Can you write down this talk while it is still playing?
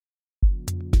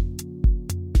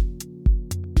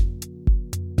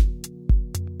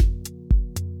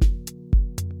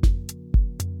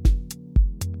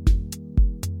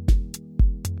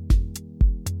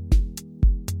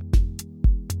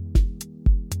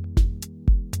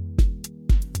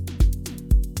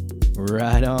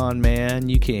Right on, man.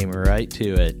 You came right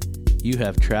to it. You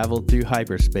have traveled through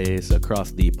hyperspace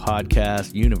across the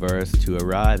podcast universe to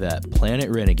arrive at Planet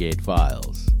Renegade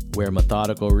Files, where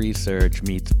methodical research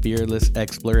meets fearless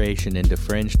exploration into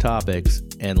fringe topics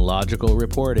and logical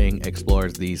reporting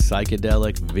explores the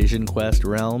psychedelic Vision Quest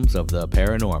realms of the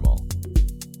paranormal.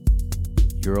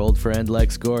 Your old friend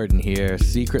Lex Gordon here,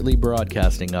 secretly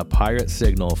broadcasting a pirate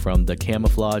signal from the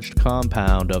camouflaged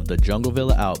compound of the Jungle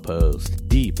Villa Outpost,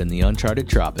 deep in the uncharted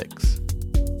tropics.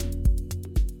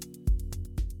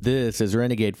 This is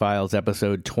Renegade Files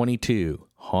episode 22,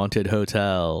 Haunted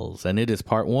Hotels, and it is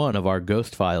part 1 of our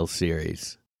Ghost Files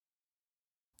series.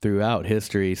 Throughout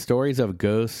history, stories of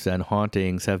ghosts and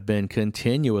hauntings have been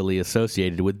continually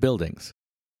associated with buildings.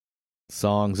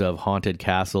 Songs of haunted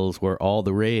castles were all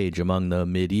the rage among the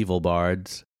medieval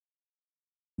bards.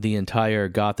 The entire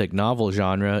Gothic novel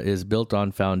genre is built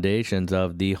on foundations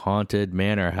of the haunted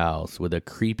manor house with a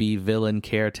creepy villain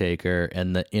caretaker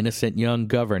and the innocent young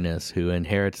governess who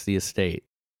inherits the estate.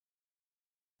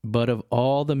 But of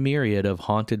all the myriad of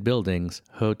haunted buildings,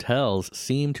 hotels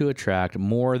seem to attract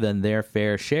more than their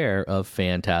fair share of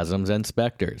phantasms and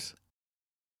specters.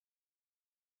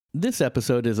 This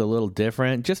episode is a little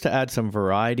different, just to add some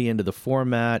variety into the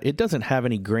format. It doesn't have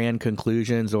any grand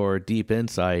conclusions or deep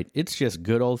insight. It's just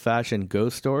good old-fashioned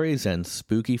ghost stories and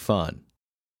spooky fun.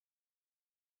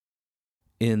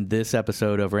 In this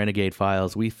episode of Renegade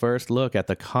Files, we first look at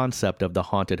the concept of the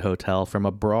haunted hotel from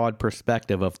a broad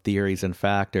perspective of theories and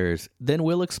factors. Then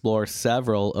we'll explore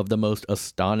several of the most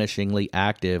astonishingly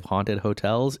active haunted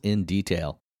hotels in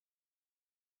detail.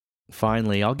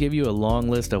 Finally, I'll give you a long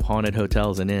list of haunted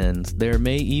hotels and inns. There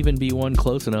may even be one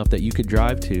close enough that you could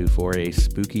drive to for a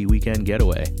spooky weekend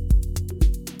getaway.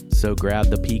 So grab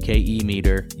the PKE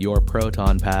meter, your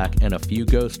proton pack, and a few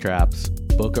ghost traps,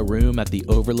 book a room at the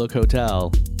Overlook Hotel,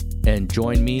 and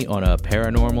join me on a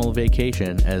paranormal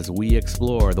vacation as we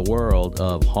explore the world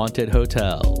of haunted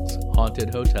hotels. Haunted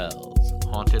hotels.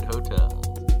 Haunted hotels.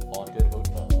 Haunted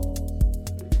hotels.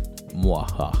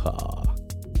 Mwahaha.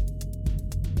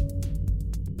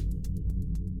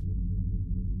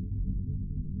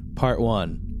 Part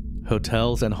 1.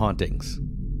 Hotels and Hauntings.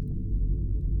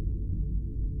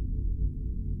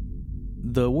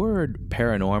 The word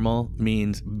paranormal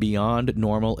means beyond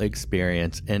normal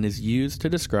experience and is used to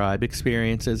describe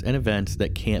experiences and events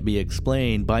that can't be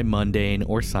explained by mundane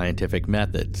or scientific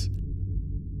methods.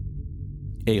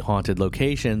 A haunted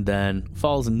location, then,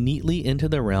 falls neatly into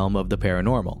the realm of the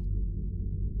paranormal.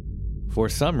 For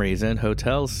some reason,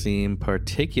 hotels seem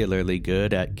particularly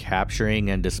good at capturing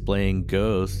and displaying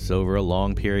ghosts over a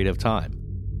long period of time.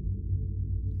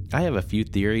 I have a few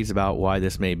theories about why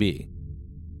this may be.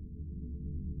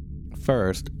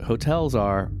 First, hotels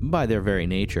are, by their very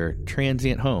nature,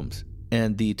 transient homes,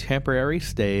 and the temporary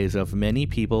stays of many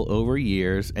people over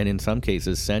years, and in some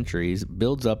cases centuries,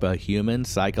 builds up a human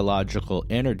psychological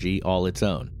energy all its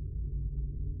own.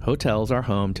 Hotels are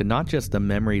home to not just the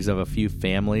memories of a few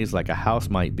families like a house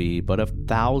might be, but of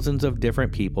thousands of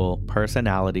different people,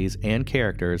 personalities, and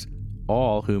characters,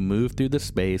 all who move through the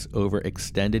space over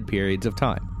extended periods of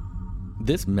time.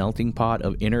 This melting pot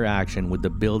of interaction with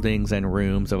the buildings and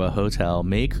rooms of a hotel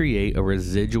may create a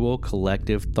residual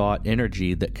collective thought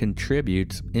energy that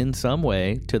contributes in some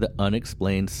way to the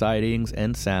unexplained sightings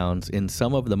and sounds in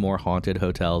some of the more haunted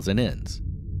hotels and inns.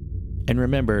 And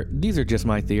remember, these are just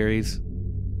my theories.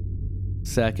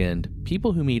 Second,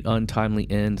 people who meet untimely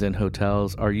ends in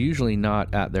hotels are usually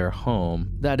not at their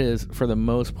home. That is, for the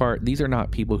most part, these are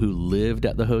not people who lived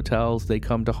at the hotels they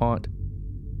come to haunt.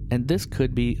 And this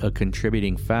could be a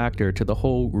contributing factor to the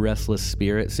whole restless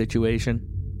spirit situation.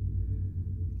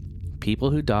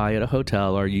 People who die at a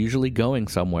hotel are usually going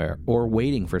somewhere or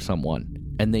waiting for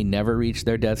someone, and they never reach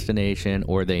their destination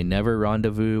or they never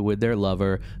rendezvous with their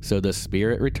lover, so the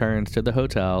spirit returns to the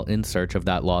hotel in search of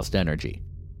that lost energy.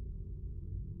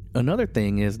 Another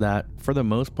thing is that, for the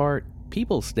most part,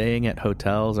 people staying at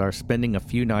hotels are spending a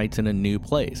few nights in a new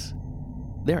place.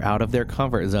 They're out of their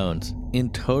comfort zones,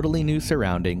 in totally new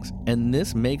surroundings, and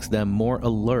this makes them more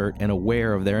alert and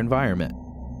aware of their environment.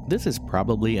 This is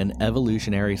probably an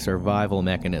evolutionary survival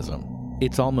mechanism.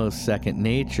 It's almost second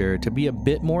nature to be a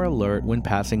bit more alert when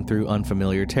passing through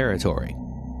unfamiliar territory.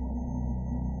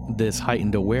 This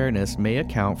heightened awareness may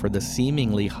account for the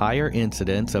seemingly higher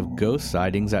incidence of ghost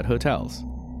sightings at hotels.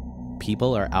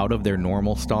 People are out of their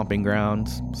normal stomping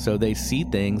grounds, so they see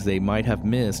things they might have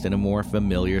missed in a more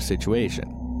familiar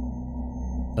situation.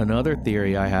 Another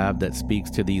theory I have that speaks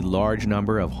to the large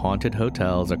number of haunted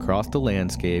hotels across the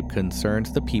landscape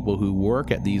concerns the people who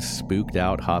work at these spooked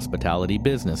out hospitality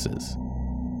businesses.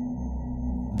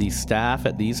 The staff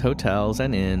at these hotels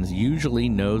and inns usually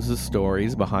knows the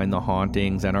stories behind the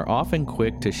hauntings and are often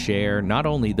quick to share not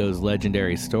only those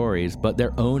legendary stories, but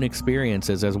their own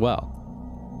experiences as well.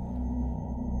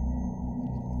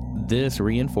 This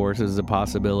reinforces the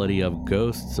possibility of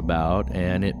ghosts about,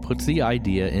 and it puts the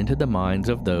idea into the minds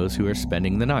of those who are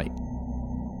spending the night.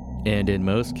 And in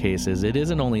most cases, it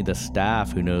isn't only the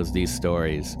staff who knows these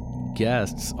stories.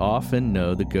 Guests often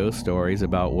know the ghost stories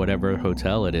about whatever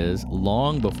hotel it is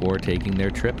long before taking their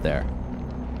trip there.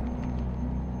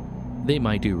 They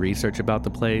might do research about the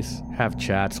place, have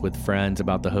chats with friends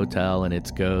about the hotel and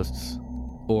its ghosts,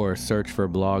 or search for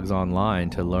blogs online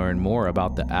to learn more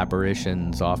about the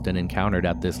apparitions often encountered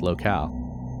at this locale.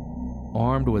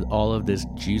 Armed with all of this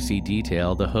juicy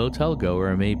detail, the hotel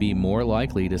goer may be more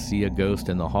likely to see a ghost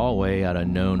in the hallway at a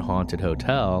known haunted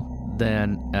hotel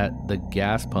than at the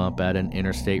gas pump at an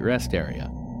interstate rest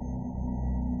area.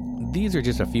 These are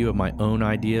just a few of my own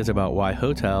ideas about why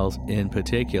hotels, in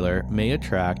particular, may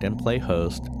attract and play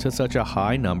host to such a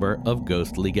high number of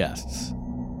ghostly guests.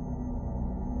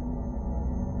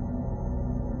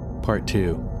 Part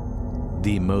 2.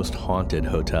 The most haunted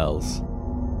hotels.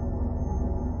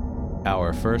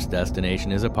 Our first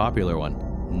destination is a popular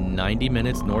one. 90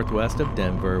 minutes northwest of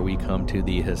Denver, we come to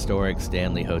the historic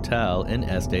Stanley Hotel in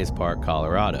Estes Park,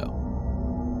 Colorado.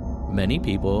 Many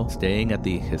people staying at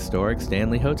the historic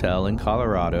Stanley Hotel in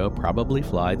Colorado probably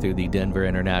fly through the Denver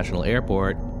International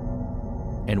Airport,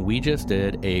 and we just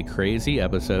did a crazy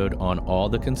episode on all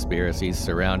the conspiracies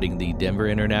surrounding the Denver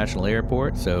International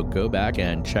Airport, so go back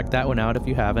and check that one out if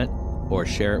you haven't, or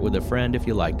share it with a friend if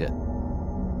you liked it.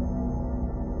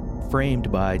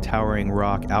 Framed by towering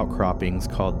rock outcroppings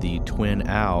called the Twin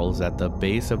Owls at the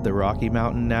base of the Rocky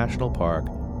Mountain National Park,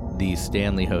 the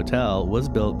Stanley Hotel was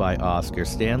built by Oscar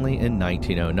Stanley in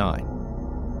 1909.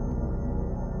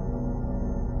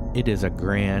 It is a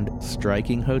grand,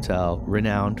 striking hotel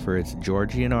renowned for its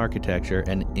Georgian architecture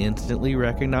and instantly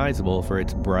recognizable for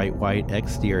its bright white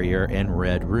exterior and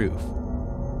red roof.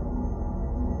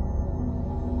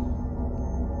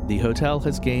 The hotel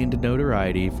has gained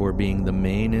notoriety for being the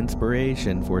main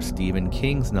inspiration for Stephen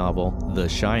King's novel The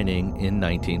Shining in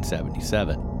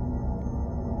 1977.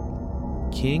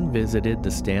 King visited the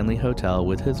Stanley Hotel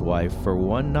with his wife for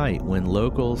one night when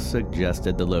locals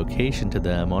suggested the location to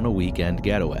them on a weekend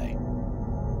getaway.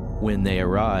 When they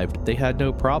arrived, they had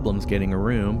no problems getting a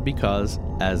room because,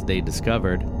 as they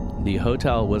discovered, the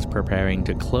hotel was preparing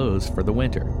to close for the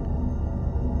winter.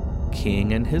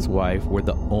 King and his wife were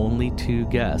the only two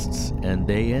guests, and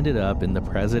they ended up in the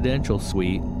presidential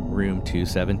suite, room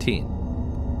 217.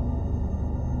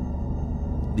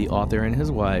 The author and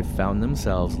his wife found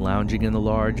themselves lounging in the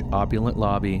large, opulent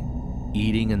lobby,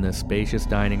 eating in the spacious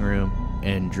dining room,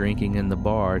 and drinking in the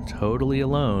bar totally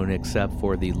alone except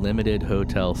for the limited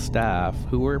hotel staff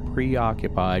who were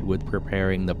preoccupied with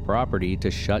preparing the property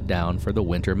to shut down for the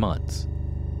winter months.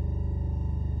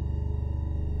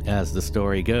 As the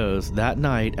story goes, that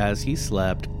night as he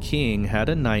slept, King had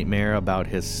a nightmare about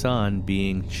his son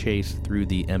being chased through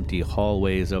the empty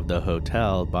hallways of the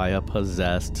hotel by a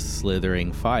possessed,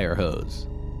 slithering fire hose.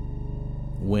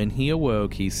 When he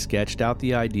awoke, he sketched out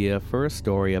the idea for a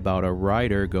story about a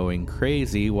writer going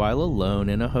crazy while alone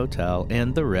in a hotel,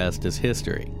 and the rest is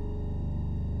history.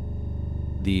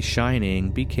 The Shining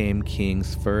became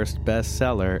King's first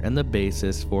bestseller and the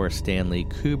basis for Stanley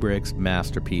Kubrick's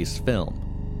masterpiece film.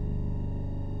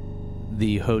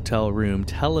 The hotel room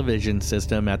television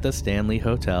system at the Stanley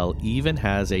Hotel even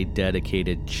has a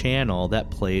dedicated channel that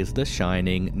plays The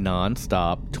Shining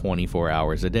non-stop 24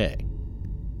 hours a day.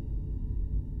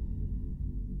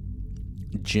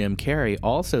 Jim Carrey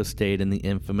also stayed in the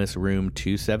infamous room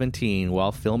 217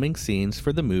 while filming scenes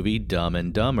for the movie Dumb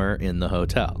and Dumber in the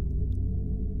hotel.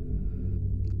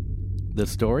 The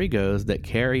story goes that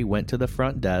Carrey went to the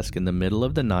front desk in the middle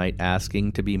of the night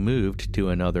asking to be moved to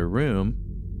another room,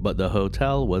 but the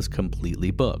hotel was completely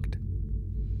booked.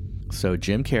 So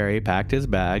Jim Carrey packed his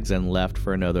bags and left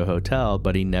for another hotel,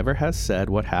 but he never has said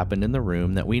what happened in the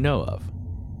room that we know of.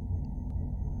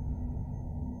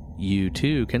 You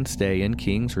too can stay in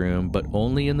King's room, but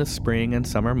only in the spring and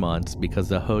summer months because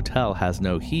the hotel has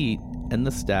no heat and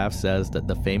the staff says that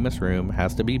the famous room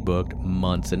has to be booked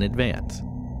months in advance.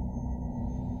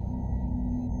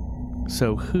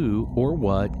 So who or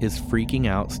what is freaking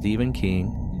out Stephen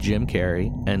King, Jim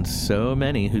Carrey, and so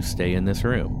many who stay in this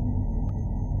room?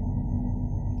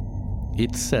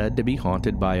 It's said to be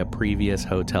haunted by a previous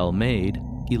hotel maid,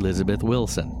 Elizabeth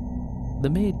Wilson. The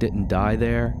maid didn't die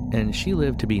there, and she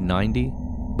lived to be 90,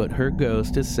 but her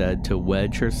ghost is said to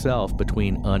wedge herself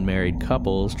between unmarried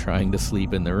couples trying to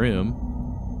sleep in the room.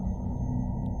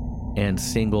 and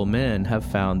single men have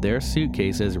found their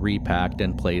suitcases repacked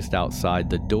and placed outside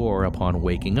the door upon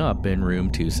waking up in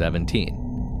room 217.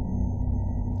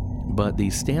 But the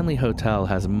Stanley Hotel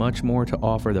has much more to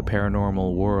offer the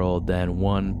paranormal world than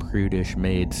one prudish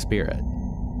maid spirit.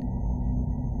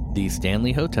 The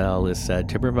Stanley Hotel is said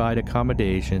to provide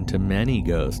accommodation to many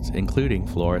ghosts, including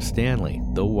Flora Stanley,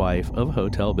 the wife of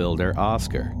hotel builder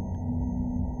Oscar.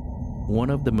 One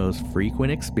of the most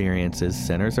frequent experiences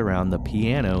centers around the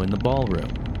piano in the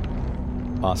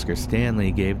ballroom. Oscar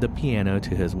Stanley gave the piano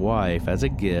to his wife as a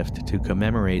gift to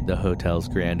commemorate the hotel's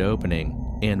grand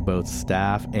opening, and both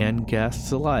staff and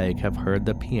guests alike have heard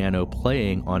the piano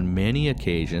playing on many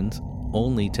occasions,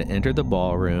 only to enter the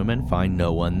ballroom and find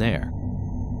no one there.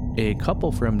 A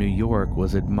couple from New York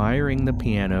was admiring the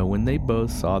piano when they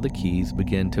both saw the keys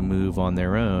begin to move on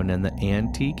their own and the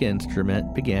antique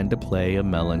instrument began to play a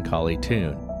melancholy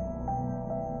tune.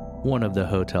 One of the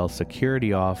hotel's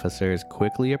security officers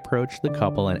quickly approached the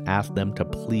couple and asked them to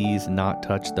please not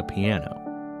touch the piano.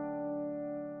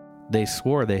 They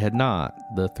swore they had not,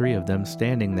 the three of them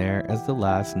standing there as the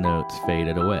last notes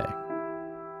faded away.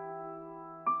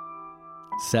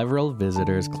 Several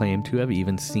visitors claim to have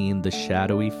even seen the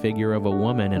shadowy figure of a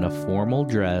woman in a formal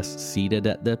dress seated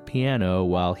at the piano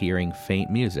while hearing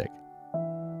faint music.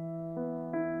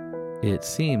 It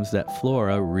seems that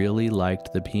Flora really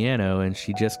liked the piano and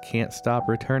she just can't stop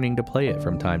returning to play it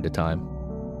from time to time.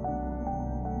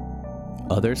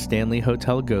 Other Stanley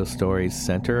Hotel ghost stories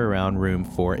center around room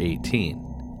 418.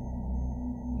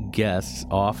 Guests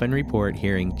often report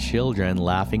hearing children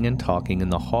laughing and talking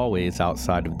in the hallways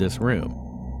outside of this room.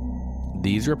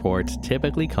 These reports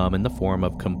typically come in the form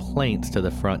of complaints to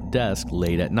the front desk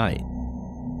late at night.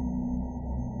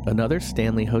 Another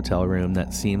Stanley Hotel room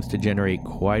that seems to generate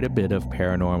quite a bit of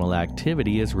paranormal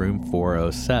activity is room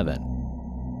 407.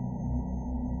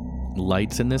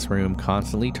 Lights in this room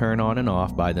constantly turn on and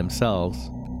off by themselves.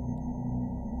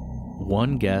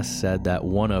 One guest said that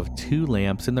one of two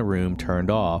lamps in the room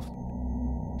turned off.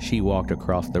 She walked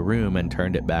across the room and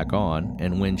turned it back on,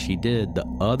 and when she did, the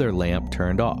other lamp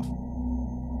turned off.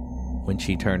 When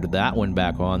she turned that one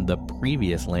back on, the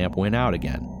previous lamp went out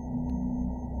again.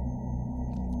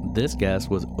 This guest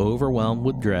was overwhelmed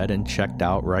with dread and checked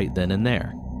out right then and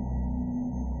there.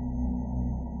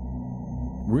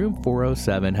 Room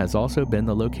 407 has also been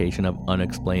the location of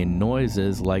unexplained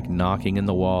noises like knocking in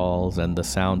the walls and the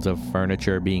sounds of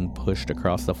furniture being pushed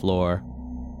across the floor.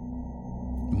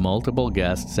 Multiple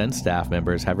guests and staff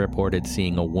members have reported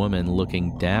seeing a woman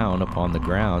looking down upon the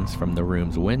grounds from the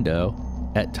room's window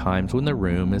at times when the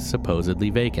room is supposedly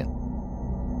vacant.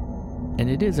 And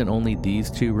it isn't only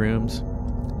these two rooms.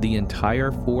 The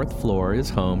entire fourth floor is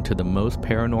home to the most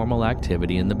paranormal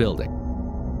activity in the building.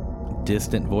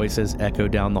 Distant voices echo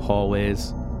down the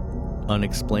hallways.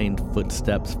 Unexplained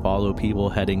footsteps follow people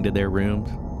heading to their rooms.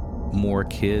 More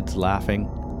kids laughing.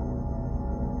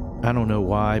 I don't know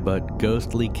why, but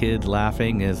ghostly kids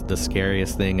laughing is the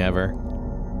scariest thing ever.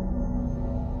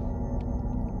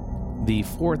 The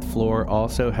fourth floor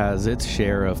also has its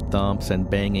share of thumps and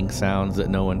banging sounds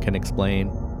that no one can explain.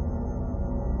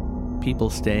 People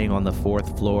staying on the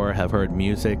fourth floor have heard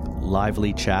music,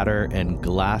 lively chatter, and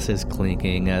glasses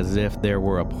clinking as if there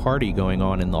were a party going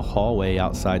on in the hallway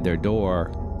outside their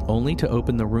door, only to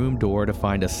open the room door to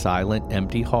find a silent,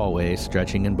 empty hallway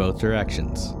stretching in both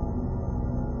directions.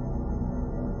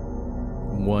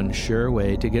 One sure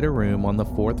way to get a room on the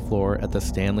fourth floor at the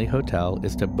Stanley Hotel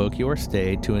is to book your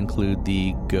stay to include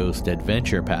the Ghost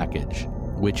Adventure Package,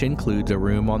 which includes a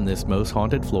room on this most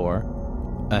haunted floor,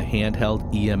 a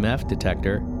handheld EMF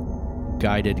detector,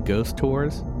 guided ghost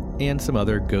tours, and some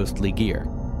other ghostly gear.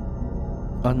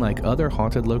 Unlike other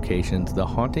haunted locations, the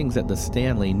hauntings at the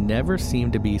Stanley never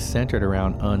seem to be centered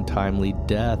around untimely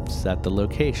deaths at the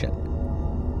location.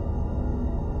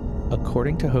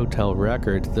 According to hotel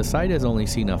records, the site has only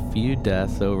seen a few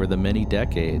deaths over the many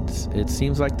decades. It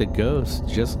seems like the ghosts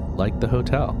just like the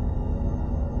hotel.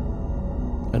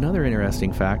 Another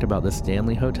interesting fact about the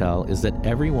Stanley Hotel is that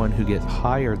everyone who gets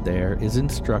hired there is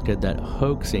instructed that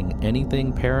hoaxing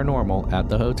anything paranormal at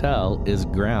the hotel is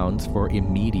grounds for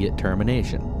immediate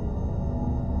termination.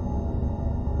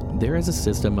 There is a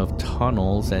system of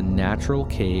tunnels and natural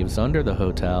caves under the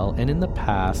hotel, and in the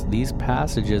past, these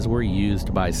passages were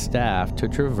used by staff to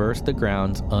traverse the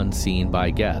grounds unseen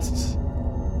by guests.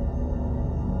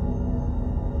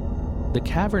 The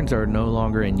caverns are no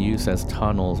longer in use as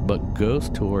tunnels, but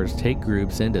ghost tours take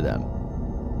groups into them.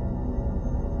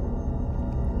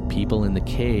 People in the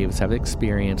caves have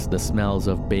experienced the smells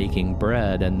of baking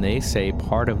bread, and they say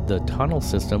part of the tunnel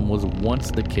system was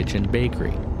once the kitchen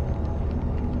bakery.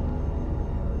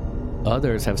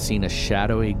 Others have seen a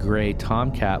shadowy gray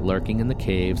tomcat lurking in the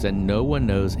caves, and no one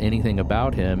knows anything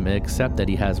about him except that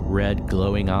he has red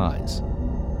glowing eyes.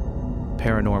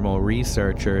 Paranormal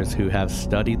researchers who have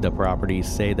studied the property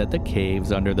say that the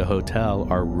caves under the hotel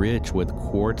are rich with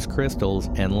quartz crystals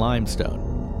and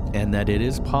limestone, and that it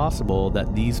is possible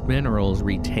that these minerals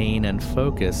retain and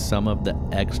focus some of the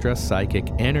extra psychic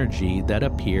energy that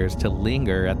appears to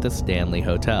linger at the Stanley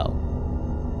Hotel.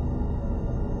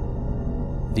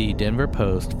 The Denver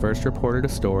Post first reported a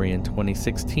story in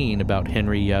 2016 about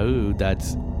Henry Yau,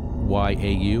 that's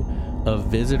Y-A-U, a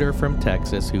visitor from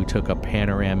Texas who took a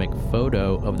panoramic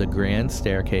photo of the grand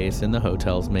staircase in the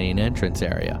hotel's main entrance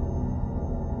area.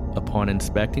 Upon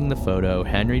inspecting the photo,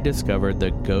 Henry discovered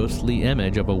the ghostly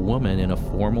image of a woman in a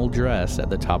formal dress at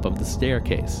the top of the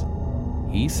staircase.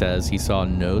 He says he saw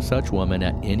no such woman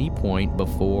at any point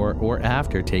before or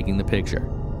after taking the picture.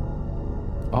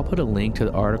 I'll put a link to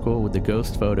the article with the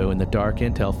ghost photo in the Dark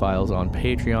Intel files on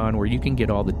Patreon, where you can get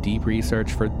all the deep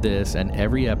research for this and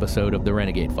every episode of the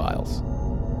Renegade Files.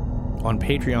 On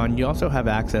Patreon, you also have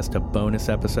access to bonus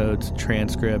episodes,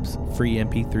 transcripts, free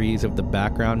MP3s of the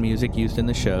background music used in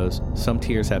the shows. Some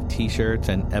tiers have t-shirts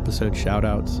and episode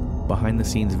shoutouts,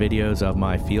 behind-the-scenes videos of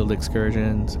my field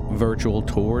excursions, virtual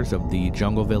tours of the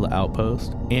Jungleville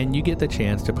Outpost, and you get the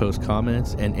chance to post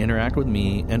comments and interact with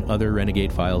me and other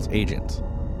Renegade Files agents.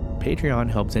 Patreon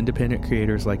helps independent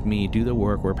creators like me do the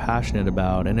work we're passionate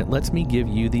about, and it lets me give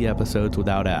you the episodes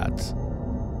without ads.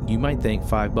 You might think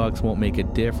 $5 won't make a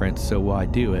difference, so why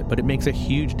do it? But it makes a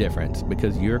huge difference,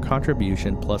 because your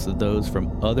contribution plus those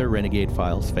from other Renegade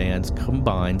Files fans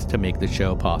combines to make the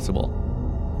show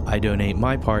possible. I donate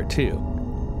my part too.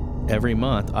 Every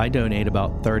month, I donate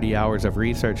about 30 hours of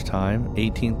research time,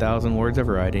 18,000 words of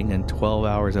writing, and 12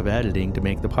 hours of editing to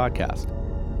make the podcast.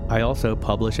 I also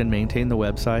publish and maintain the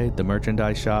website, the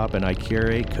merchandise shop, and I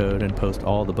curate, code, and post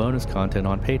all the bonus content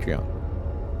on Patreon.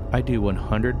 I do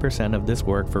 100% of this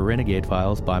work for Renegade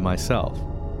Files by myself.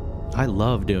 I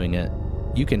love doing it.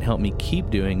 You can help me keep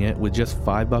doing it with just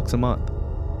 $5 a month.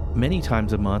 Many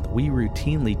times a month, we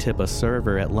routinely tip a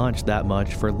server at lunch that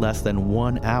much for less than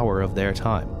 1 hour of their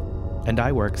time. And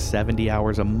I work 70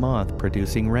 hours a month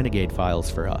producing Renegade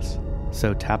Files for us.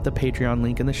 So tap the Patreon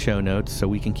link in the show notes so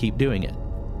we can keep doing it.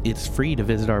 It's free to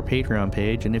visit our Patreon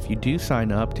page, and if you do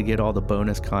sign up to get all the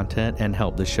bonus content and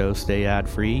help the show stay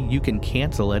ad-free, you can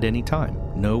cancel at any time.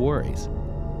 No worries.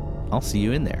 I'll see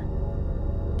you in there.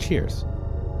 Cheers.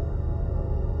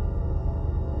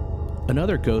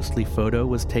 Another ghostly photo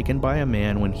was taken by a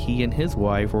man when he and his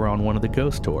wife were on one of the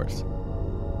ghost tours.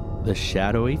 The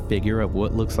shadowy figure of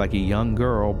what looks like a young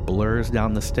girl blurs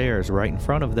down the stairs right in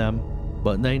front of them,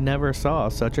 but they never saw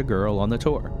such a girl on the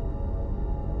tour.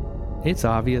 It's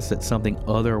obvious that something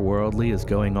otherworldly is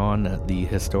going on at the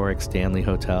historic Stanley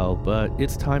Hotel, but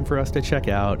it's time for us to check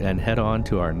out and head on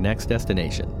to our next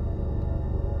destination.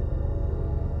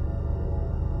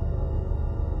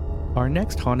 Our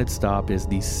next haunted stop is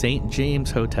the St. James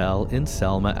Hotel in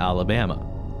Selma, Alabama.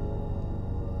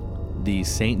 The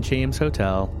St. James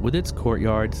Hotel, with its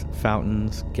courtyards,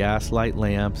 fountains, gaslight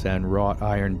lamps, and wrought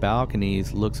iron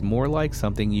balconies, looks more like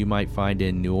something you might find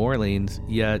in New Orleans,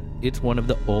 yet it's one of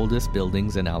the oldest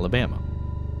buildings in Alabama.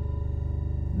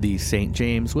 The St.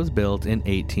 James was built in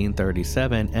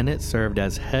 1837, and it served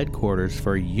as headquarters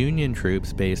for Union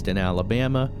troops based in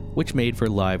Alabama, which made for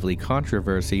lively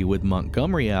controversy, with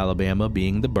Montgomery, Alabama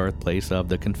being the birthplace of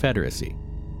the Confederacy.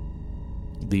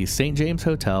 The St. James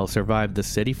Hotel survived the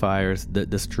city fires that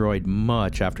destroyed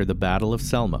much after the Battle of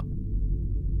Selma.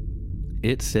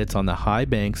 It sits on the high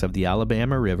banks of the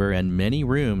Alabama River, and many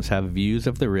rooms have views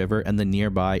of the river and the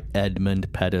nearby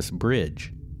Edmund Pettus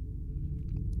Bridge.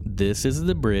 This is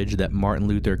the bridge that Martin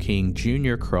Luther King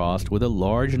Jr. crossed with a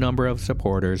large number of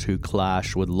supporters who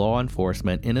clashed with law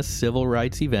enforcement in a civil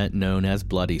rights event known as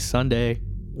Bloody Sunday,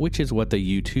 which is what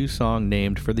the U2 song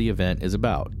named for the event is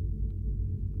about.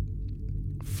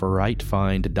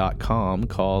 FrightFind.com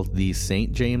calls the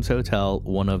St. James Hotel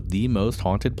one of the most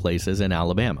haunted places in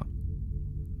Alabama.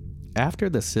 After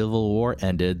the Civil War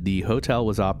ended, the hotel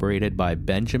was operated by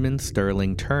Benjamin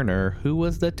Sterling Turner, who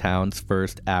was the town's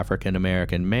first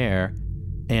African-American mayor,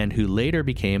 and who later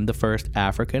became the first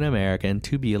African-American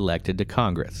to be elected to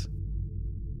Congress.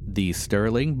 The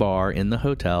Sterling Bar in the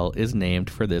hotel is named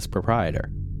for this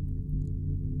proprietor.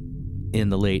 In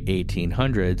the late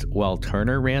 1800s, while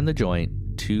Turner ran the joint,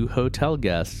 two hotel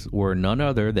guests were none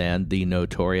other than the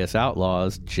notorious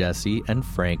outlaws Jesse and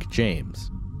Frank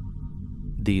James.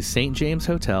 The St. James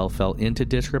Hotel fell into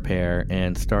disrepair,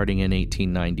 and starting in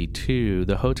 1892,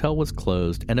 the hotel was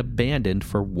closed and abandoned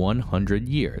for 100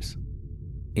 years.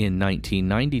 In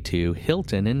 1992,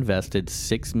 Hilton invested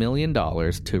 $6 million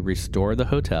to restore the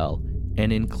hotel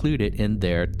and include it in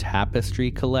their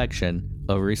Tapestry collection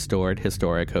of restored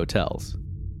historic hotels.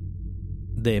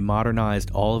 They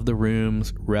modernized all of the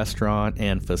rooms, restaurant,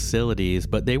 and facilities,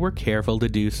 but they were careful to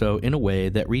do so in a way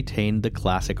that retained the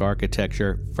classic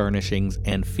architecture, furnishings,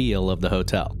 and feel of the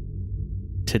hotel.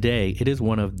 Today, it is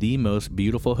one of the most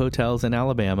beautiful hotels in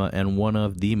Alabama and one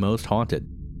of the most haunted.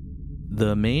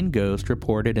 The main ghost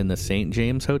reported in the St.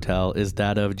 James Hotel is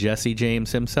that of Jesse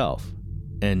James himself,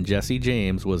 and Jesse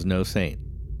James was no saint.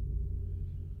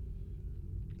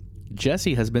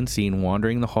 Jesse has been seen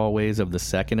wandering the hallways of the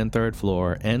second and third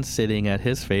floor and sitting at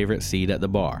his favorite seat at the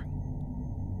bar.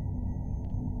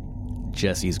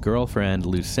 Jesse's girlfriend,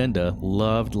 Lucinda,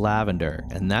 loved lavender,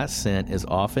 and that scent is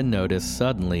often noticed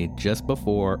suddenly just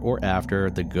before or after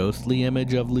the ghostly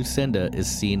image of Lucinda is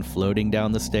seen floating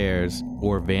down the stairs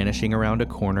or vanishing around a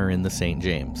corner in the St.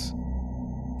 James.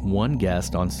 One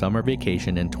guest on summer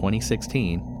vacation in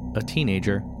 2016, a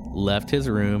teenager, left his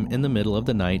room in the middle of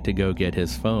the night to go get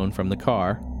his phone from the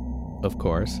car. Of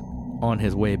course, on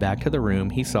his way back to the room,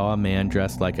 he saw a man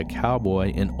dressed like a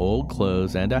cowboy in old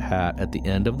clothes and a hat at the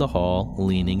end of the hall,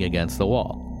 leaning against the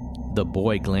wall. The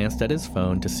boy glanced at his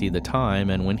phone to see the time,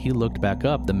 and when he looked back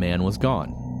up, the man was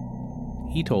gone.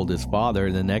 He told his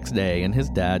father the next day, and his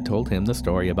dad told him the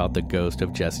story about the ghost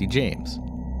of Jesse James.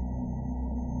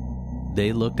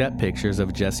 They looked at pictures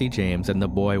of Jesse James, and the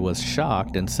boy was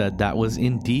shocked and said that was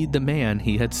indeed the man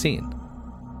he had seen.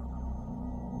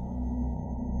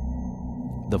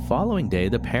 The following day,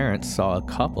 the parents saw a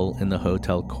couple in the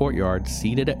hotel courtyard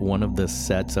seated at one of the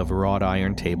sets of wrought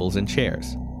iron tables and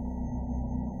chairs.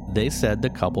 They said the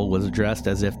couple was dressed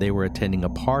as if they were attending a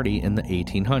party in the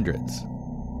 1800s.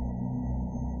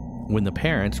 When the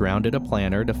parents rounded a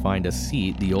planter to find a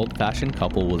seat, the old-fashioned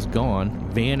couple was gone,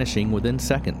 vanishing within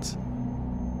seconds.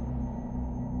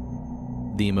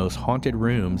 The most haunted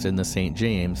rooms in the St.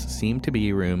 James seem to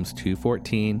be rooms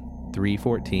 214,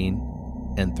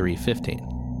 314, and 315.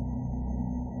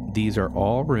 These are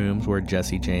all rooms where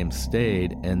Jesse James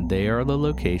stayed, and they are the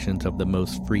locations of the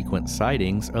most frequent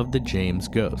sightings of the James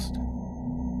ghost.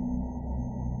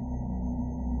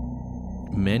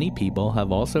 Many people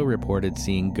have also reported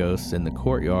seeing ghosts in the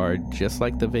courtyard, just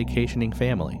like the vacationing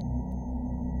family.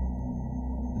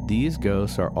 These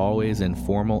ghosts are always in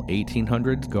formal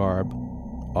 1800s garb,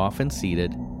 often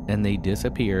seated, and they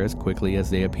disappear as quickly as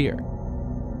they appear.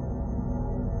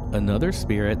 Another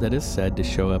spirit that is said to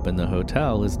show up in the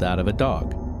hotel is that of a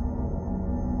dog.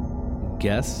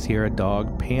 Guests hear a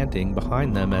dog panting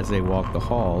behind them as they walk the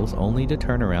halls, only to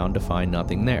turn around to find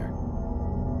nothing there.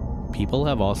 People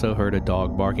have also heard a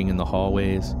dog barking in the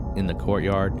hallways, in the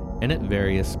courtyard, and at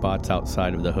various spots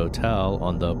outside of the hotel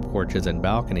on the porches and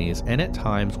balconies, and at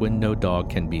times when no dog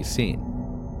can be seen.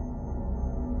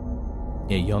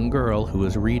 A young girl who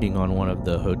was reading on one of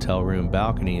the hotel room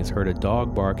balconies heard a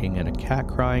dog barking and a cat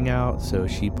crying out, so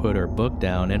she put her book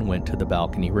down and went to the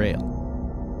balcony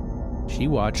rail. She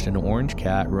watched an orange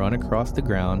cat run across the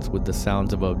grounds with the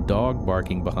sounds of a dog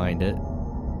barking behind it.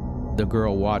 The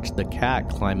girl watched the cat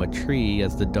climb a tree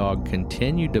as the dog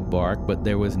continued to bark, but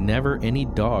there was never any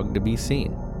dog to be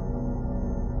seen.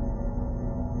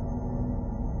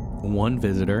 One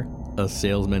visitor, a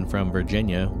salesman from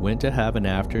Virginia, went to have an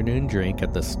afternoon drink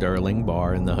at the Sterling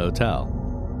Bar in the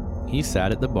hotel. He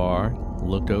sat at the bar,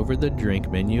 looked over the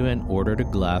drink menu, and ordered a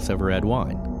glass of red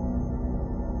wine.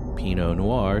 Pinot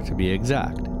Noir, to be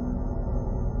exact.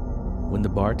 When the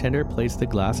bartender placed the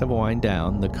glass of wine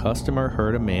down, the customer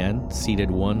heard a man, seated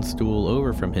one stool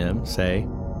over from him, say,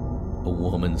 "A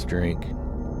woman's drink."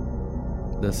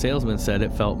 The salesman said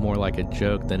it felt more like a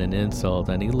joke than an insult,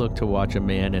 and he looked to watch a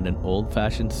man in an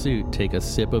old-fashioned suit take a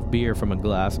sip of beer from a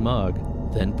glass mug,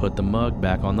 then put the mug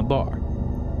back on the bar.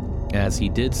 As he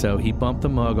did so, he bumped the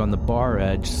mug on the bar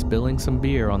edge, spilling some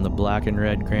beer on the black and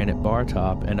red granite bar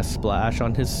top and a splash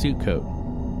on his suit coat.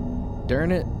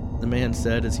 "Darn it," the man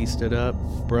said as he stood up,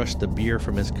 brushed the beer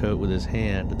from his coat with his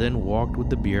hand, then walked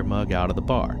with the beer mug out of the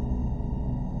bar.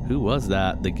 "Who was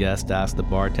that?" the guest asked the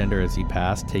bartender as he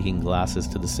passed, taking glasses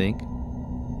to the sink.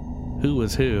 "Who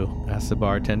was who?" asked the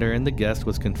bartender, and the guest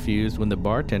was confused when the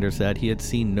bartender said he had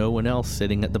seen no one else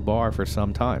sitting at the bar for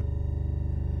some time.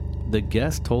 The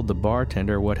guest told the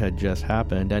bartender what had just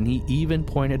happened, and he even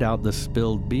pointed out the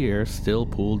spilled beer still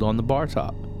pooled on the bar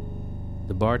top.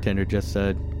 The bartender just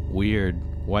said, "Weird,"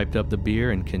 wiped up the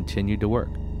beer, and continued to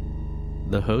work.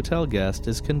 The hotel guest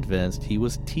is convinced he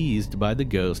was teased by the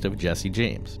ghost of Jesse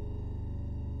James.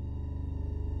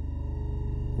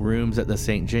 Rooms at the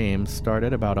St. James start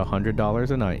at about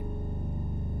 $100 a night.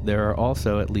 There are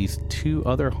also at least 2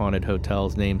 other haunted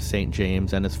hotels named St.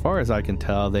 James, and as far as I can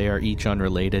tell, they are each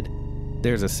unrelated.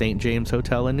 There's a St. James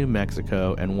Hotel in New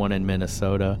Mexico and one in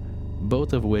Minnesota,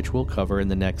 both of which we'll cover in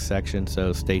the next section,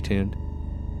 so stay tuned.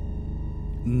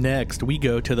 Next, we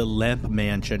go to the Lemp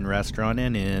Mansion Restaurant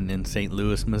and Inn in St.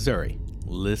 Louis, Missouri,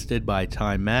 listed by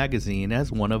Time Magazine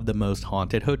as one of the most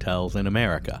haunted hotels in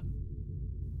America.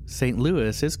 St.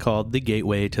 Louis is called the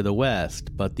Gateway to the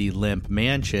West, but the Lemp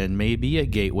Mansion may be a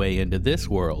gateway into this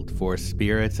world for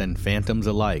spirits and phantoms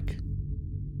alike.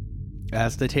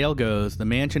 As the tale goes, the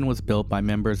mansion was built by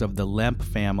members of the Lemp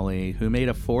family who made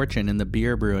a fortune in the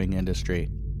beer brewing industry.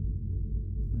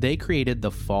 They created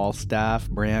the Falstaff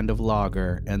brand of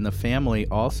lager, and the family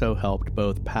also helped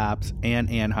both Pabst and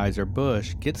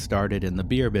Anheuser-Busch get started in the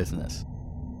beer business.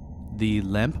 The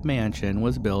Lemp Mansion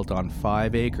was built on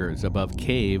 5 acres above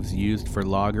caves used for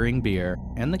lagering beer,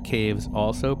 and the caves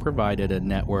also provided a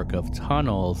network of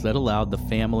tunnels that allowed the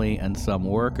family and some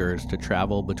workers to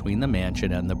travel between the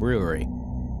mansion and the brewery.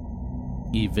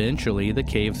 Eventually, the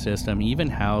cave system even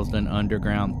housed an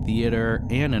underground theater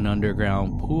and an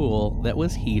underground pool that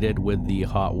was heated with the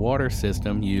hot water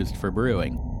system used for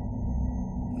brewing.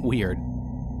 Weird.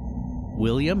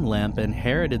 William Lemp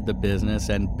inherited the business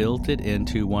and built it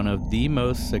into one of the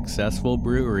most successful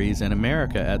breweries in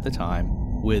America at the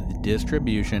time, with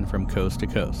distribution from coast to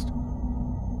coast.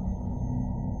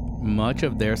 Much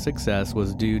of their success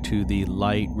was due to the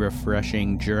light,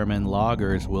 refreshing German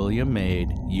lagers William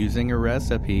made using a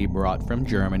recipe brought from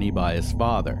Germany by his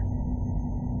father.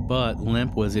 But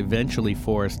Lemp was eventually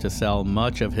forced to sell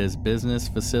much of his business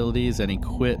facilities and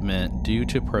equipment due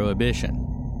to prohibition.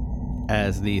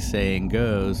 As the saying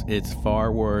goes, it's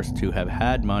far worse to have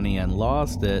had money and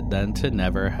lost it than to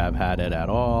never have had it at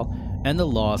all, and the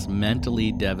loss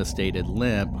mentally devastated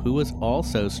Lemp, who was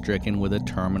also stricken with a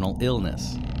terminal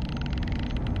illness.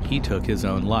 He took his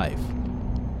own life.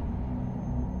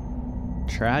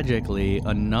 Tragically,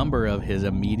 a number of his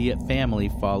immediate family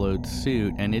followed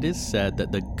suit, and it is said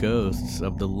that the ghosts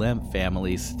of the Lemp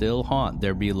family still haunt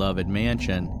their beloved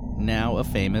mansion, now a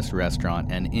famous restaurant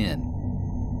and inn.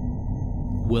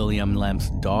 William Lemp's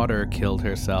daughter killed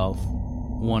herself.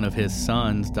 One of his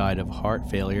sons died of heart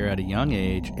failure at a young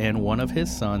age, and one of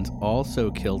his sons also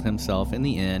killed himself in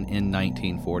the inn in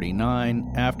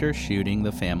 1949 after shooting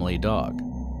the family dog.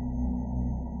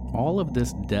 All of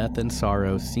this death and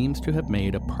sorrow seems to have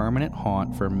made a permanent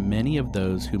haunt for many of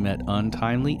those who met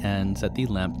untimely ends at the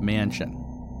Lemp Mansion.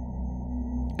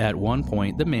 At one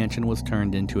point, the mansion was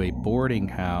turned into a boarding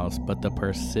house, but the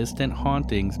persistent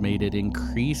hauntings made it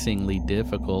increasingly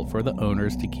difficult for the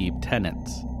owners to keep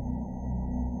tenants.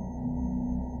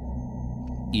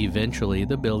 Eventually,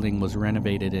 the building was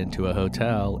renovated into a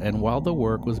hotel, and while the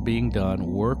work was being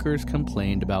done, workers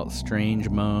complained about strange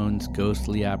moans,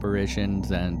 ghostly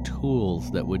apparitions, and tools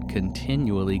that would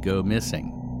continually go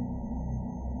missing.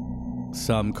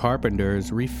 Some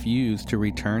carpenters refused to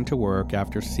return to work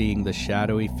after seeing the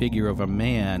shadowy figure of a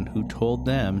man who told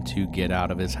them to get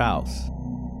out of his house.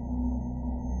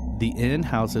 The inn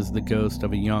houses the ghost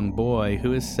of a young boy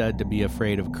who is said to be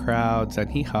afraid of crowds, and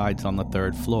he hides on the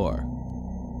 3rd floor.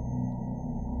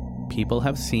 People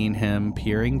have seen him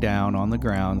peering down on the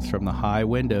grounds from the high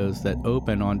windows that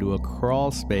open onto a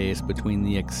crawl space between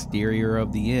the exterior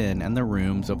of the inn and the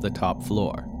rooms of the top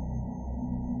floor.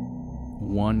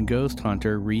 One ghost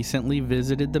hunter recently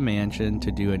visited the mansion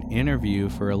to do an interview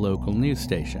for a local news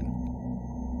station.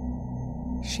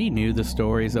 She knew the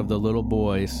stories of the little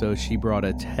boy, so she brought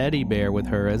a teddy bear with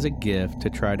her as a gift to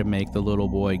try to make the little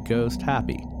boy ghost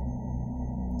happy.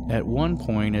 At one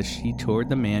point, as she toured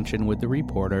the mansion with the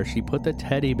reporter, she put the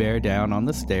teddy bear down on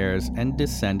the stairs and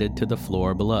descended to the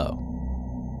floor below.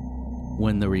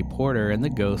 When the reporter and the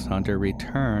ghost hunter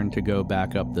returned to go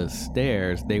back up the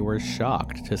stairs, they were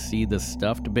shocked to see the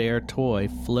stuffed bear toy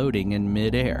floating in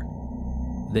midair.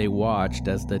 They watched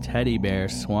as the teddy bear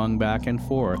swung back and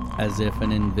forth as if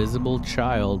an invisible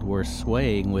child were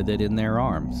swaying with it in their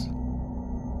arms.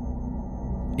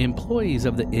 Employees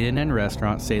of the inn and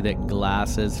restaurant say that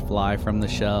glasses fly from the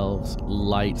shelves,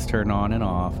 lights turn on and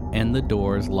off, and the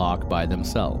doors lock by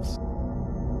themselves.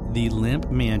 The Lemp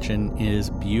Mansion is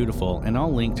beautiful, and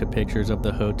I'll link to pictures of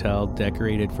the hotel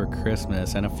decorated for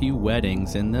Christmas and a few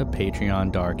weddings in the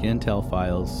Patreon Dark Intel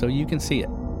files so you can see it.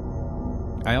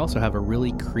 I also have a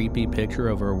really creepy picture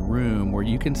of a room where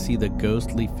you can see the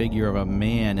ghostly figure of a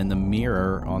man in the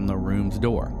mirror on the room's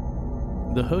door.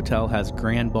 The hotel has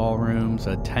grand ballrooms,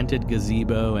 a tented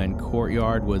gazebo, and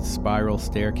courtyard with spiral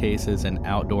staircases and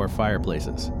outdoor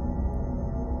fireplaces.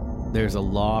 There's a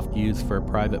loft used for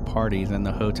private parties, and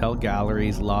the hotel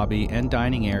galleries, lobby, and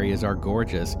dining areas are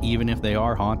gorgeous, even if they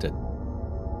are haunted.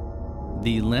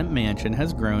 The Lemp Mansion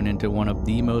has grown into one of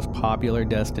the most popular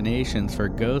destinations for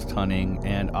ghost hunting,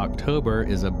 and October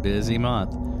is a busy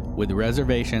month, with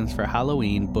reservations for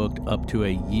Halloween booked up to a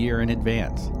year in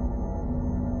advance.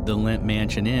 The Lemp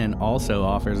Mansion Inn also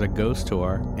offers a ghost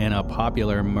tour and a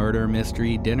popular murder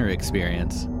mystery dinner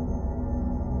experience.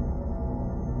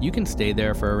 You can stay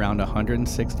there for around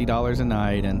 $160 a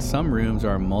night, and some rooms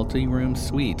are multi-room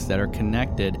suites that are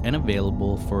connected and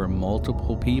available for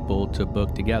multiple people to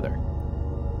book together.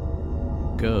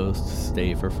 Ghosts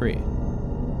stay for free.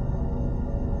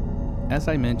 As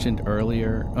I mentioned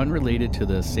earlier, unrelated to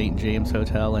the St. James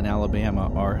Hotel in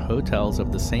Alabama are hotels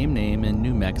of the same name in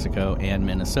New Mexico and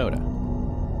Minnesota.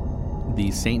 The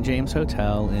St. James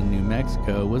Hotel in New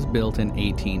Mexico was built in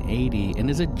 1880 and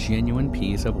is a genuine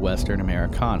piece of Western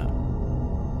Americana.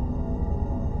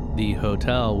 The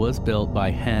hotel was built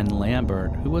by Hen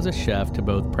Lambert, who was a chef to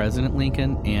both President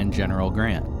Lincoln and General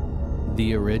Grant.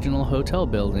 The original hotel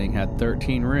building had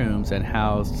 13 rooms and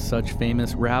housed such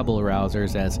famous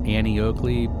rabble-rousers as Annie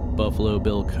Oakley, Buffalo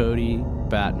Bill Cody,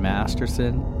 Bat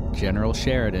Masterson, General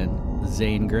Sheridan,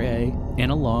 Zane Grey, and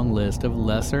a long list of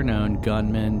lesser-known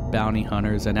gunmen, bounty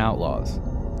hunters, and outlaws.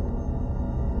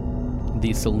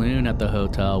 The saloon at the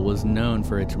hotel was known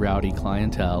for its rowdy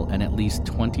clientele, and at least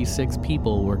 26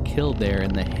 people were killed there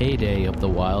in the heyday of the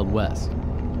Wild West.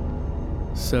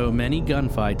 So many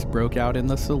gunfights broke out in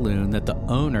the saloon that the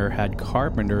owner had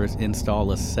carpenters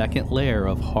install a second layer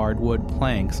of hardwood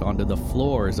planks onto the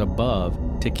floors above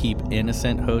to keep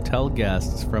innocent hotel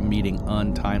guests from meeting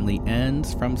untimely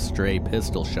ends from stray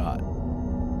pistol shot.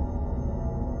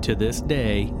 To this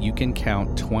day, you can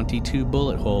count 22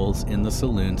 bullet holes in the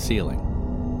saloon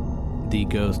ceiling. The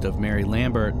ghost of Mary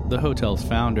Lambert, the hotel's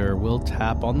founder, will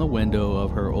tap on the window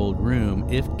of her old room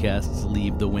if guests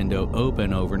leave the window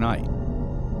open overnight.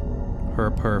 Her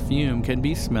perfume can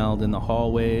be smelled in the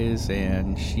hallways,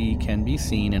 and she can be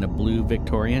seen in a blue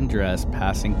Victorian dress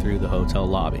passing through the hotel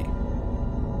lobby.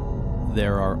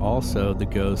 There are also the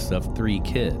ghosts of 3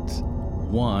 kids.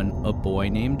 One, a boy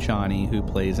named Johnny who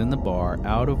plays in the bar,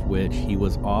 out of which he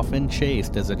was often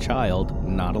chased as a child,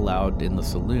 not allowed in the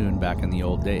saloon back in the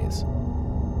old days.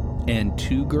 And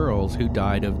 2 girls who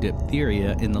died of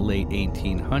diphtheria in the late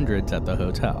 1800s at the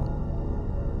hotel.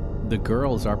 The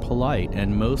girls are polite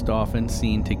and most often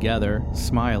seen together,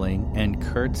 smiling and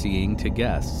curtsying to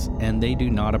guests, and they do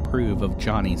not approve of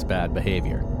Johnny's bad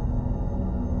behavior.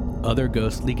 Other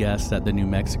ghostly guests at the New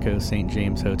Mexico St.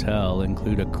 James Hotel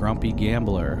include a grumpy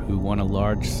gambler who won a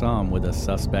large sum with a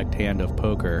suspect hand of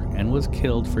poker and was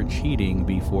killed for cheating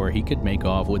before he could make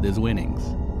off with his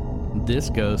winnings. This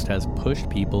ghost has pushed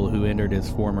people who entered his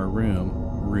former room,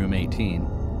 Room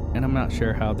 18, and I'm not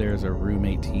sure how there's a room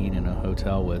 18 in a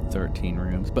hotel with 13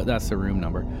 rooms, but that's the room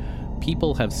number.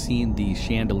 People have seen the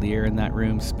chandelier in that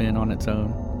room spin on its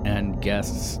own, and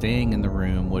guests staying in the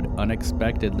room would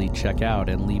unexpectedly check out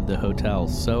and leave the hotel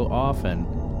so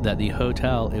often that the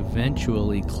hotel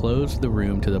eventually closed the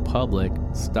room to the public,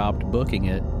 stopped booking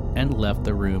it, and left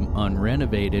the room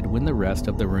unrenovated when the rest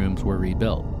of the rooms were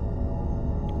rebuilt.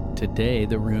 Today,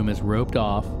 the room is roped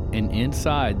off, and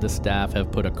inside the staff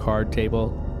have put a card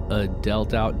table, a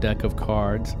dealt-out deck of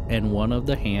cards, and one of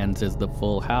the hands is the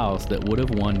full house that would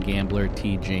have won gambler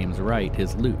T. James Wright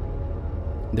his loot.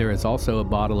 There is also a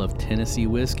bottle of Tennessee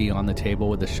whiskey on the table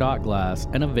with a shot glass,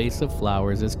 and a vase of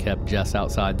flowers is kept just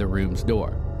outside the room's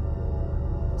door.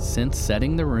 Since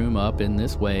setting the room up in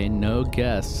this way, no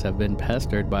guests have been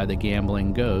pestered by the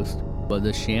gambling ghost, but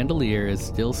the chandelier is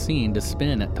still seen to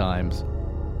spin at times,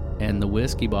 and the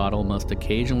whiskey bottle must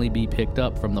occasionally be picked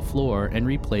up from the floor and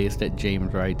replaced at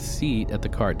James Wright's seat at the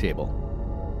card table.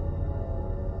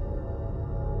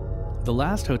 The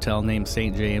last hotel named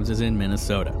St. James is in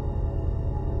Minnesota.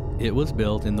 It was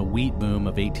built in the wheat boom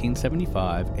of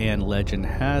 1875, and legend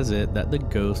has it that the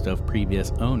ghost of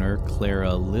previous owner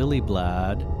Clara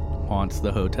Lillyblad haunts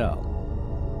the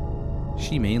hotel.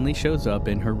 She mainly shows up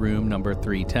in her room number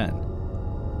 310.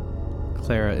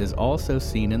 Clara is also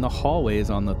seen in the hallways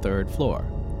on the 3rd floor.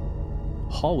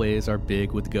 Hallways are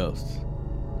big with ghosts.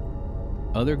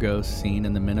 Other ghosts seen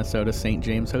in the Minnesota St.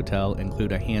 James Hotel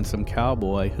include a handsome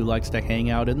cowboy who likes to hang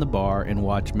out in the bar and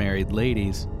watch married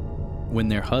ladies. When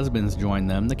their husbands join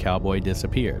them, the cowboy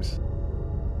disappears.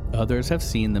 Others have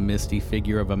seen the misty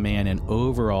figure of a man in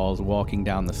overalls walking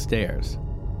down the stairs.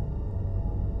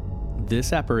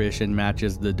 This apparition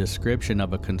matches the description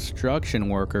of a construction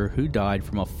worker who died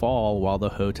from a fall while the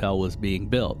hotel was being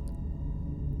built.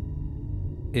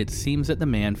 It seems that the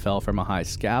man fell from a high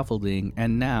scaffolding,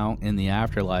 and now, in the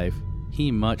afterlife,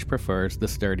 he much prefers the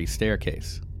sturdy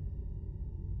staircase.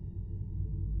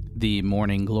 The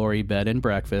Morning Glory Bed and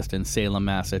Breakfast in Salem,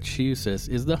 Massachusetts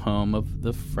is the home of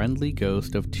the friendly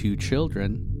ghost of two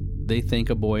children, they think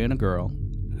a boy and a girl,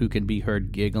 who can be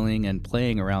heard giggling and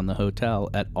playing around the hotel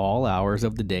at all hours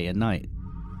of the day and night.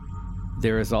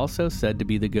 There is also said to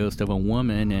be the ghost of a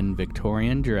woman in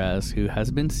Victorian dress who has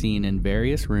been seen in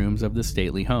various rooms of the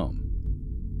stately home.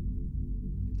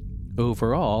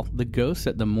 Overall, the ghosts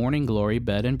at the Morning Glory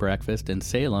Bed and Breakfast in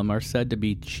Salem are said to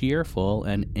be cheerful,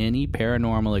 and any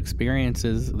paranormal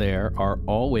experiences there are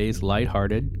always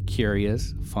lighthearted,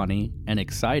 curious, funny, and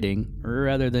exciting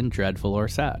rather than dreadful or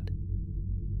sad.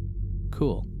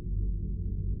 Cool.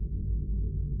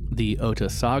 The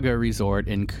Otesaga Resort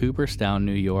in Cooperstown,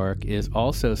 New York is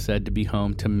also said to be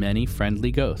home to many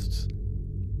friendly ghosts.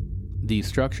 The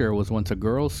structure was once a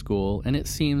girls' school, and it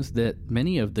seems that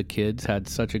many of the kids had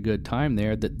such a good time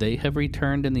there that they have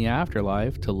returned in the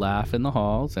afterlife to laugh in the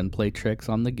halls and play tricks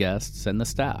on the guests and the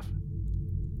staff.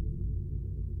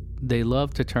 They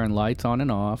love to turn lights on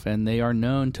and off, and they are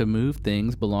known to move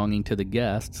things belonging to the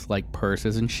guests like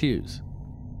purses and shoes.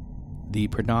 The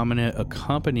predominant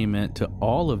accompaniment to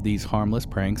all of these harmless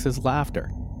pranks is laughter.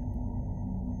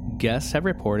 Guests have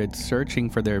reported searching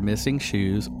for their missing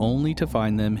shoes only to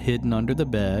find them hidden under the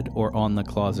bed or on the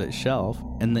closet shelf,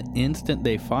 and the instant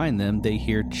they find them, they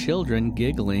hear children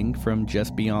giggling from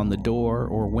just beyond the door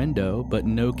or window, but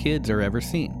no kids are ever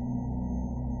seen.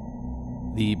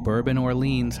 The Bourbon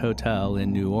Orleans Hotel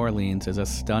in New Orleans is a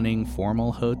stunning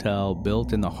formal hotel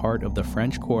built in the heart of the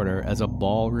French Quarter as a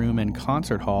ballroom and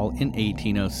concert hall in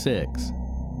 1806.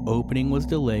 Opening was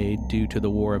delayed due to the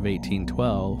War of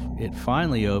 1812. It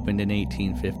finally opened in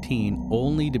 1815,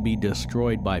 only to be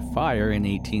destroyed by fire in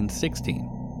 1816.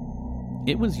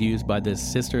 It was used by the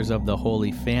Sisters of the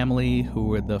Holy Family, who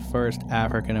were the first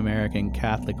African-American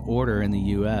Catholic order in the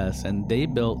U.S., and they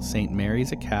built St.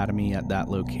 Mary's Academy at that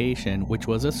location, which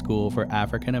was a school for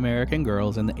African-American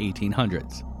girls in the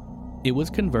 1800s. It was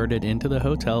converted into the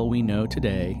hotel we know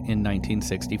today in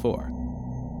 1964.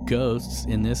 Ghosts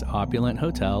in this opulent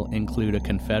hotel include a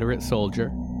Confederate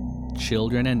soldier,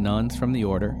 children and nuns from the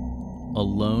order, a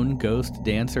lone ghost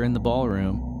dancer in the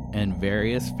ballroom, and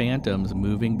various phantoms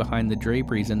moving behind the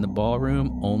draperies in the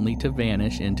ballroom only to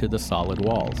vanish into the solid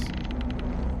walls.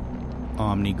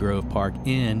 Omni Grove Park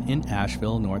Inn in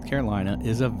Asheville, North Carolina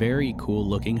is a very cool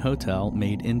looking hotel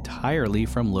made entirely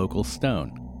from local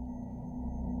stone.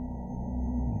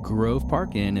 Grove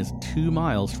Park Inn is 2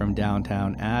 miles from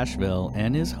downtown Asheville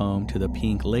and is home to the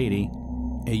Pink Lady,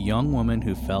 a young woman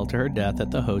who fell to her death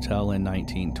at the hotel in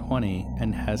 1920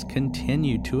 and has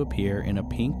continued to appear in a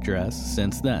pink dress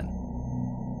since then.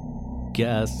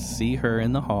 Guests see her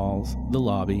in the halls, the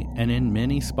lobby, and in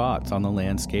many spots on the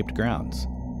landscaped grounds.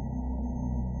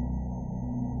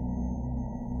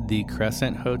 The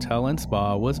Crescent Hotel and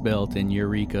Spa was built in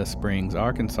Eureka Springs,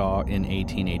 Arkansas in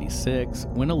 1886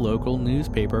 when a local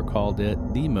newspaper called it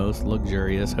the most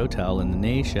luxurious hotel in the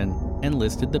nation and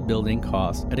listed the building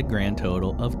costs at a grand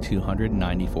total of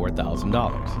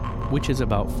 $294,000, which is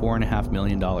about $4.5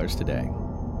 million today.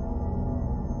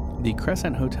 The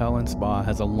Crescent Hotel and Spa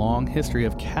has a long history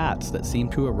of cats that seem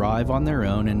to arrive on their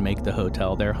own and make the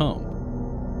hotel their home.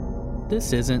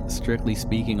 This isn't, strictly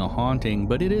speaking, a haunting,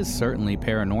 but it is certainly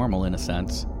paranormal in a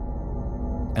sense.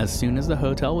 As soon as the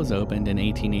hotel was opened in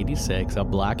 1886, a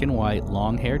black and white,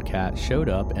 long-haired cat showed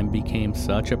up and became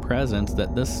such a presence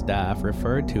that the staff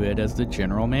referred to it as the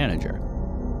general manager.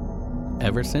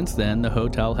 Ever since then, the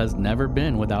hotel has never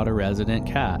been without a resident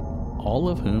cat, all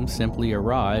of whom simply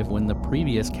arrive when the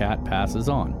previous cat passes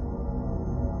on.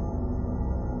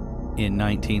 In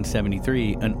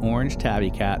 1973, an orange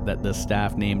tabby cat that the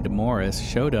staff named Morris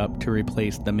showed up to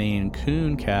replace the Maine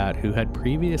Coon cat who had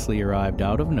previously arrived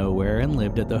out of nowhere and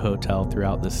lived at the hotel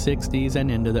throughout the 60s and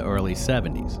into the early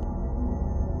 70s.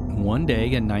 One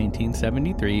day in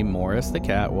 1973, Morris the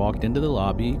cat walked into the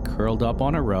lobby, curled up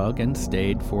on a rug, and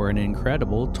stayed for an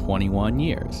incredible 21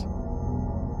 years.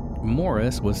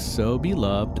 Morris was so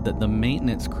beloved that the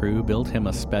maintenance crew built him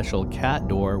a special cat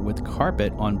door with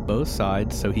carpet on both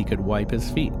sides so he could wipe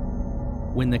his feet.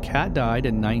 When the cat died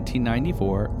in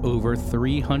 1994, over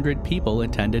 300 people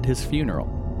attended his funeral.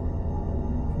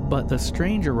 But the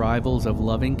strange arrivals of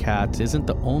loving cats isn't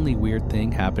the only weird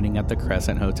thing happening at the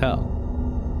Crescent Hotel.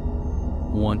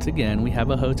 Once again, we have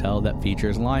a hotel that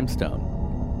features limestone.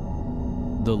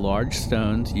 The large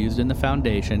stones used in the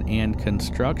foundation and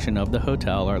construction of the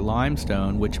hotel are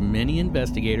limestone, which many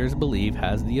investigators believe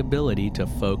has the ability to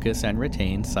focus and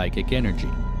retain psychic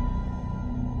energy.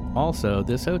 Also,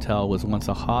 this hotel was once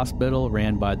a hospital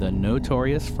ran by the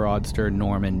notorious fraudster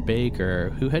Norman Baker,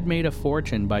 who had made a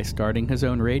fortune by starting his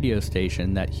own radio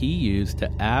station that he used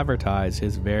to advertise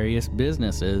his various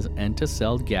businesses and to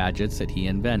sell gadgets that he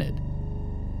invented.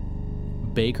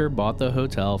 Baker bought the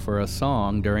hotel for a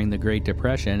song during the Great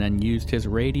Depression and used his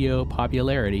radio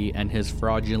popularity and his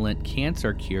fraudulent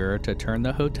cancer cure to turn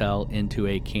the hotel into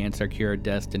a cancer cure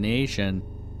destination,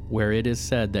 where it is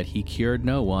said that he cured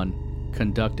no one,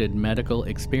 conducted medical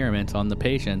experiments on the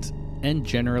patients, and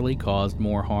generally caused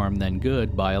more harm than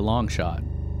good by a long shot.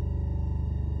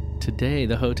 Today,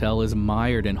 the hotel is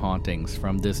mired in hauntings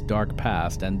from this dark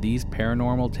past, and these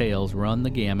paranormal tales run the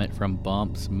gamut from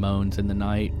bumps, moans in the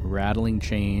night, rattling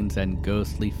chains, and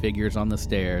ghostly figures on the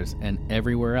stairs, and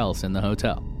everywhere else in the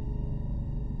hotel.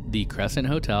 The Crescent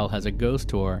Hotel has a ghost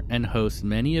tour and hosts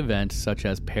many events such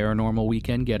as paranormal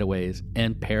weekend getaways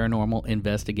and paranormal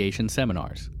investigation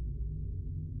seminars.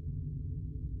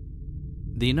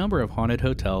 The number of haunted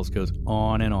hotels goes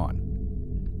on and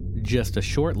on. Just a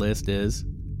short list is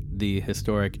the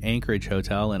historic Anchorage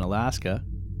Hotel in Alaska,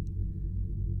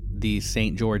 the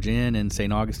St. George Inn in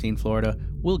St. Augustine, Florida.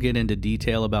 We'll get into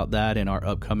detail about that in our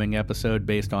upcoming episode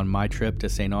based on my trip to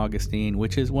St. Augustine,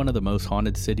 which is one of the most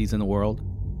haunted cities in the world.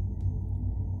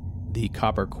 The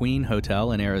Copper Queen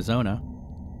Hotel in Arizona,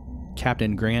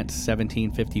 Captain Grant's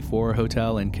 1754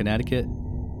 Hotel in Connecticut,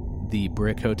 the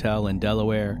Brick Hotel in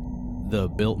Delaware, the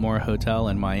Biltmore Hotel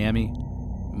in Miami,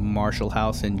 Marshall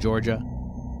House in Georgia,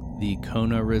 the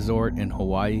Kona Resort in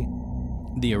Hawaii,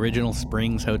 the Original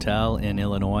Springs Hotel in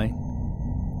Illinois,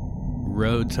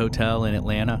 Rhodes Hotel in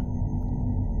Atlanta,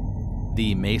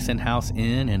 the Mason House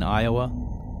Inn in Iowa,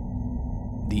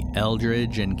 the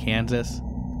Eldridge in Kansas,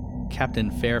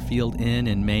 Captain Fairfield Inn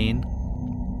in Maine,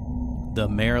 the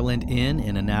Maryland Inn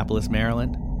in Annapolis,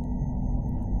 Maryland,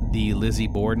 the Lizzie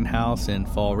Borden House in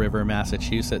Fall River,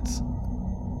 Massachusetts,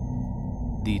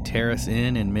 the Terrace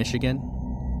Inn in Michigan,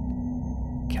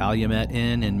 Calumet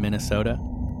Inn in Minnesota,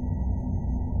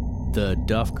 the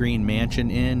Duff Green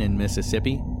Mansion Inn in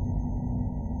Mississippi,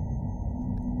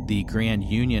 the Grand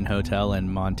Union Hotel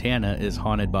in Montana is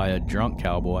haunted by a drunk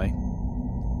cowboy,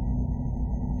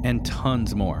 and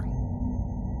tons more.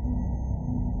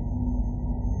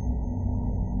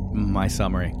 My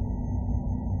summary.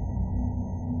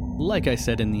 Like I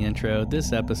said in the intro,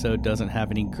 this episode doesn't have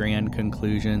any grand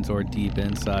conclusions or deep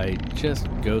insight, just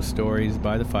ghost stories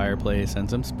by the fireplace and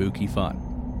some spooky fun.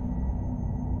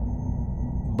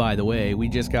 By the way, we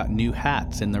just got new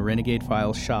hats in the Renegade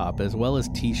Files shop, as well as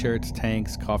t-shirts,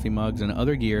 tanks, coffee mugs, and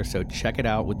other gear, so check it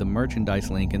out with the merchandise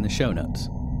link in the show notes.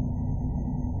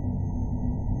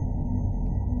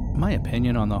 My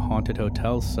opinion on the haunted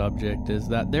hotels subject is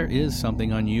that there is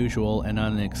something unusual and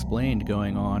unexplained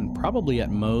going on, probably at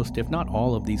most, if not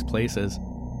all of these places.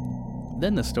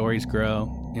 Then the stories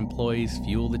grow, employees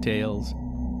fuel the tales,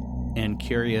 and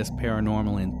curious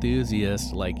paranormal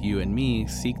enthusiasts like you and me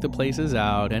seek the places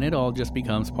out, and it all just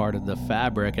becomes part of the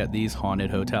fabric at these haunted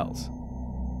hotels.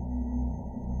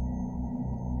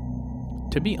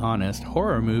 To be honest,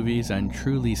 horror movies and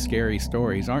truly scary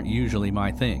stories aren't usually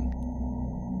my thing.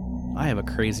 I have a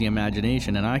crazy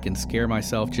imagination and I can scare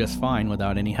myself just fine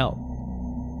without any help.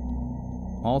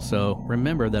 Also,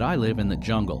 remember that I live in the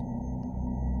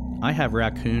jungle. I have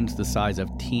raccoons the size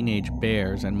of teenage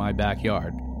bears in my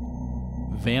backyard.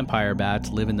 Vampire bats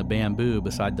live in the bamboo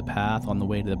beside the path on the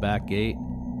way to the back gate.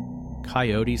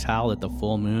 Coyotes howl at the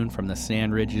full moon from the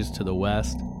sand ridges to the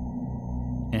west.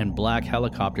 And black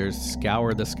helicopters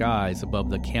scour the skies above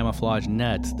the camouflage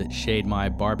nets that shade my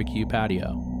barbecue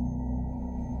patio.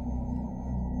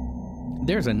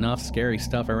 There's enough scary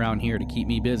stuff around here to keep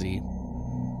me busy,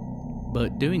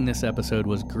 but doing this episode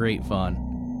was great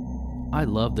fun. I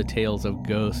love the tales of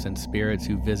ghosts and spirits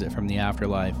who visit from the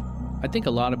afterlife. I think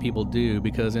a lot of people do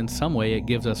because in some way it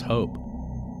gives us hope.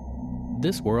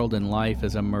 This world and life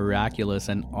is a miraculous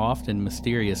and often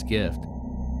mysterious gift.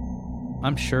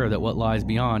 I'm sure that what lies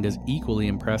beyond is equally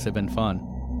impressive and fun.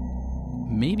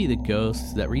 Maybe the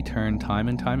ghosts that return time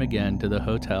and time again to the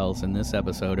hotels in this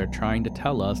episode are trying to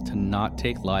tell us to not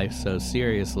take life so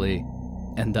seriously,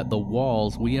 and that the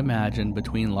walls we imagine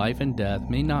between life and death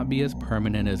may not be as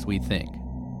permanent as we think.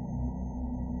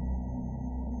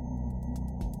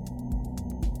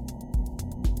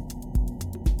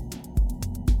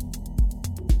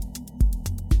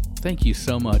 Thank you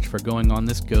so much for going on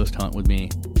this ghost hunt with me.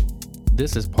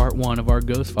 This is part 1 of our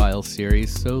Ghost Files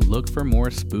series, so look for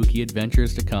more spooky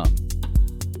adventures to come.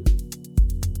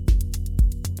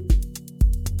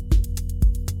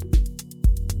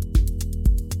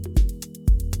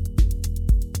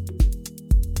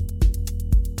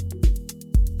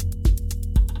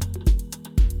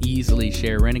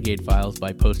 share Renegade Files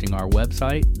by posting our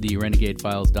website,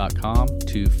 therenegadefiles.com,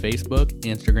 to Facebook,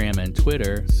 Instagram, and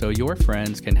Twitter so your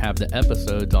friends can have the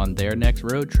episodes on their next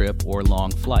road trip or long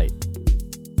flight.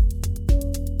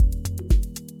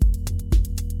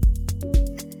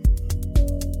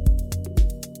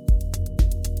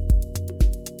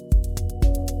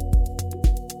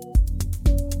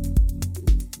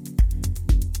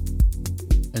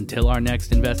 Until our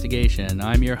next investigation,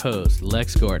 I'm your host,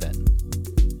 Lex Gordon.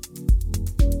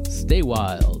 Stay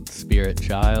wild, spirit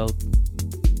child.